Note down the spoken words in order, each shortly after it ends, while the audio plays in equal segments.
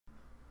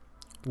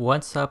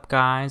What's up,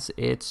 guys?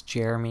 It's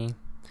Jeremy.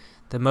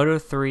 The Moto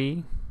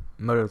G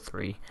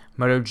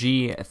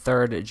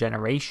 3rd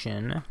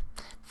generation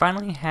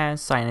finally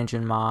has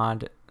Cyanogen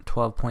Mod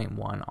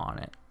 12.1 on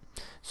it.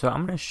 So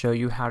I'm going to show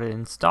you how to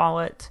install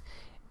it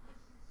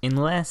in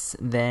less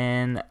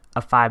than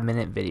a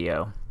 5-minute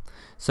video.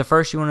 So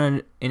first you want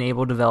to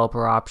enable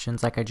developer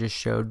options like I just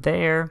showed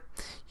there.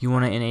 You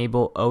want to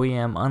enable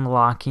OEM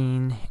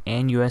unlocking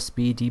and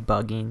USB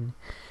debugging.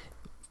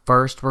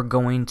 First, we're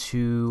going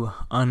to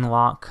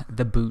unlock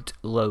the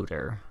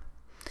bootloader.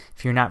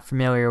 If you're not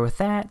familiar with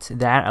that,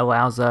 that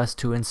allows us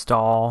to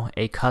install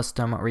a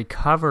custom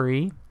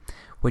recovery,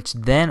 which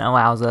then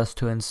allows us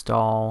to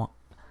install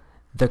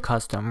the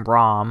custom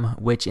ROM,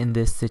 which in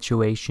this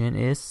situation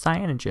is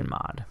Cyanogen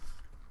Mod.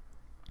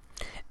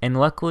 And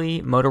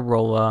luckily,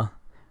 Motorola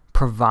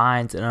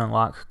provides an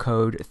unlock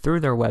code through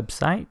their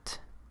website.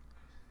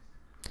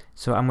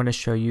 So I'm going to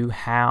show you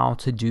how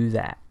to do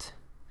that.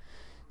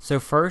 So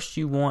first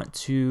you want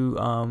to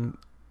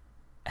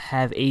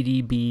have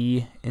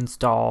ADB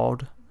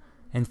installed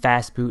and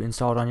Fastboot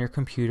installed on your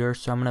computer.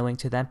 So I'm going to link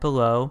to that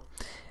below.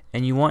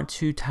 And you want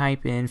to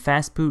type in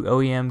Fastboot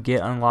Oem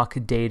get unlock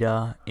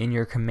data in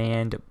your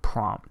command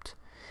prompt.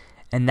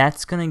 And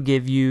that's going to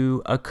give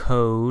you a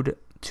code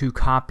to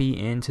copy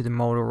into the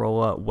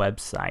Motorola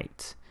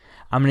website.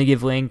 I'm going to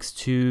give links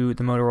to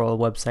the Motorola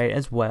website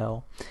as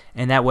well,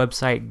 and that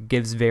website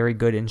gives very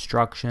good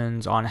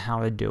instructions on how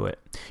to do it.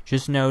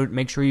 Just note,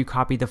 make sure you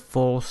copy the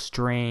full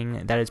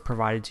string that is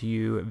provided to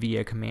you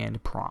via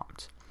command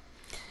prompt.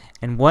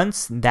 And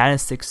once that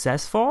is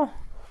successful,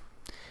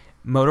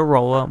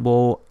 Motorola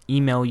will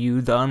email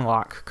you the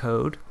unlock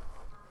code.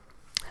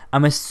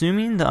 I'm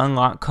assuming the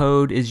unlock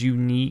code is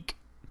unique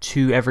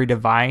to every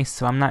device,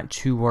 so I'm not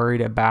too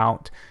worried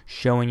about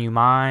showing you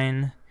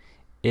mine.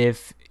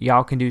 If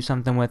y'all can do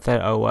something with it,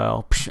 oh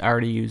well, I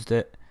already used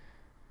it.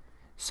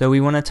 So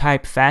we want to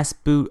type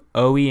Fastboot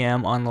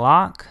Oem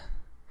Unlock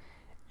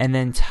and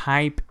then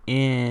type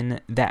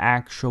in the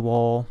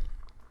actual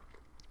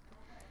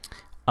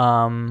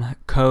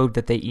code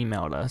that they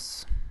emailed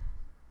us.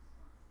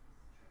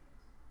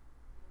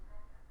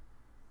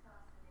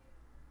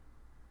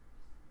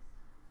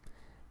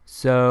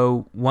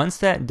 So once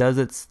that does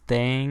its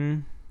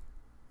thing,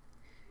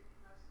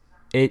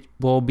 it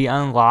will be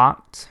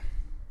unlocked.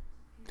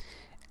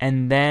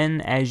 And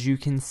then, as you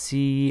can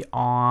see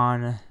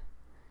on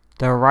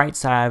the right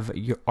side of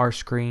our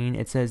screen,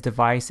 it says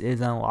device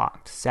is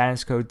unlocked,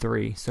 status code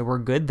 3. So we're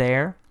good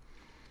there.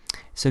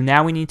 So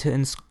now we need to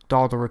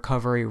install the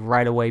recovery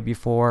right away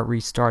before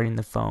restarting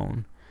the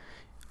phone.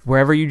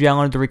 Wherever you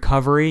download the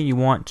recovery, you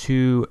want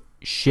to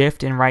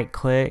shift and right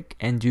click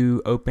and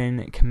do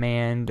open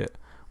command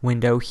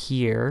window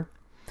here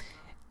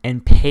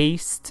and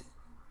paste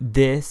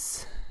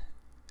this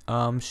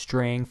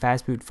string,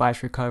 Fastboot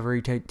flash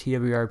recovery to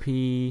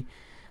TWRP,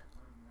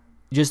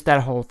 just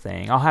that whole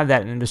thing. I'll have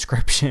that in the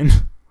description.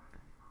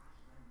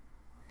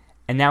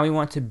 And now we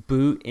want to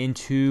boot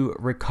into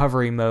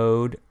recovery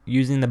mode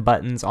using the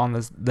buttons on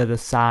the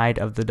side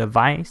of the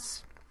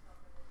device.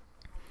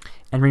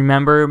 And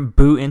remember,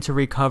 boot into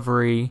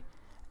recovery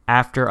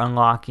after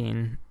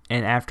unlocking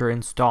and after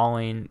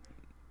installing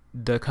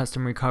the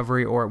custom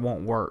recovery, or it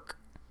won't work.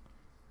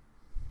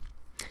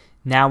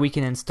 Now we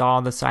can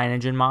install the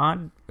Cyanogen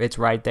mod. It's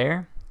right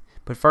there.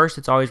 But first,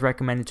 it's always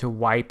recommended to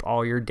wipe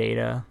all your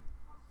data.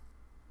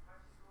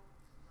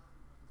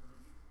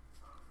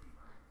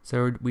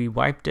 So we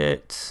wiped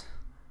it.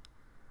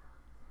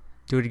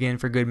 Do it again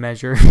for good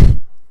measure.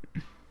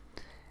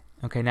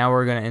 Okay, now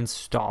we're going to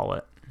install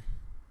it.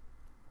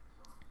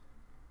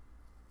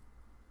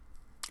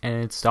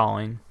 And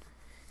installing.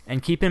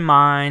 And keep in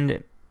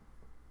mind,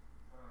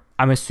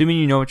 I'm assuming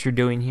you know what you're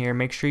doing here.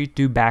 Make sure you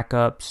do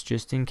backups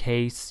just in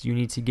case you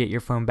need to get your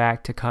phone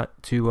back to cut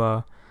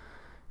to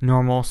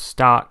normal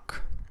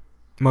stock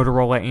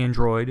Motorola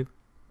Android.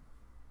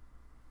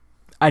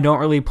 I don't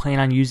really plan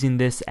on using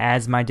this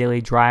as my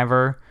daily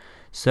driver,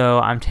 so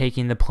I'm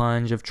taking the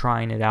plunge of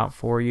trying it out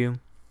for you.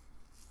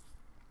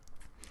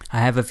 I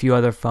have a few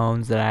other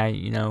phones that I,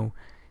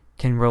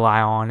 can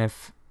rely on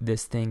if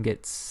this thing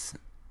gets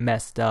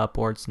messed up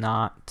or it's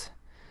not,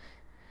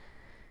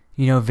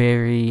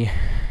 very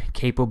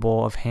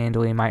capable of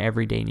handling my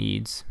everyday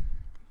needs.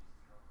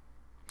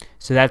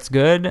 So that's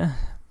good.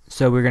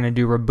 So we're going to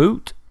do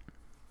reboot.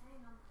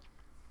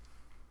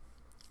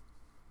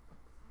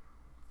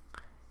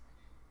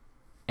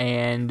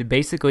 And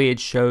basically it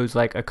shows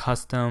like a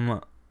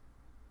custom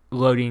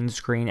loading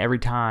screen every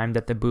time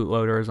that the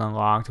bootloader is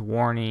unlocked.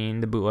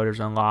 Warning, the bootloader is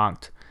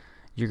unlocked.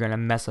 You're going to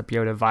mess up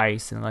your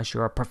device unless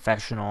you're a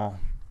professional,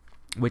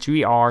 which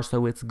we are,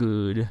 so it's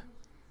good.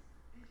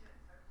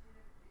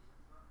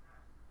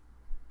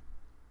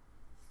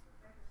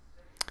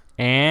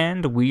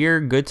 And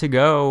we're good to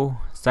go.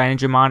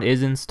 Cyanogen Mod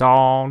is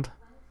installed.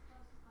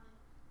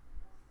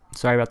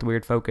 Sorry about the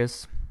weird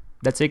focus.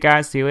 That's it,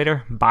 guys. See you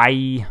later.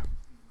 Bye.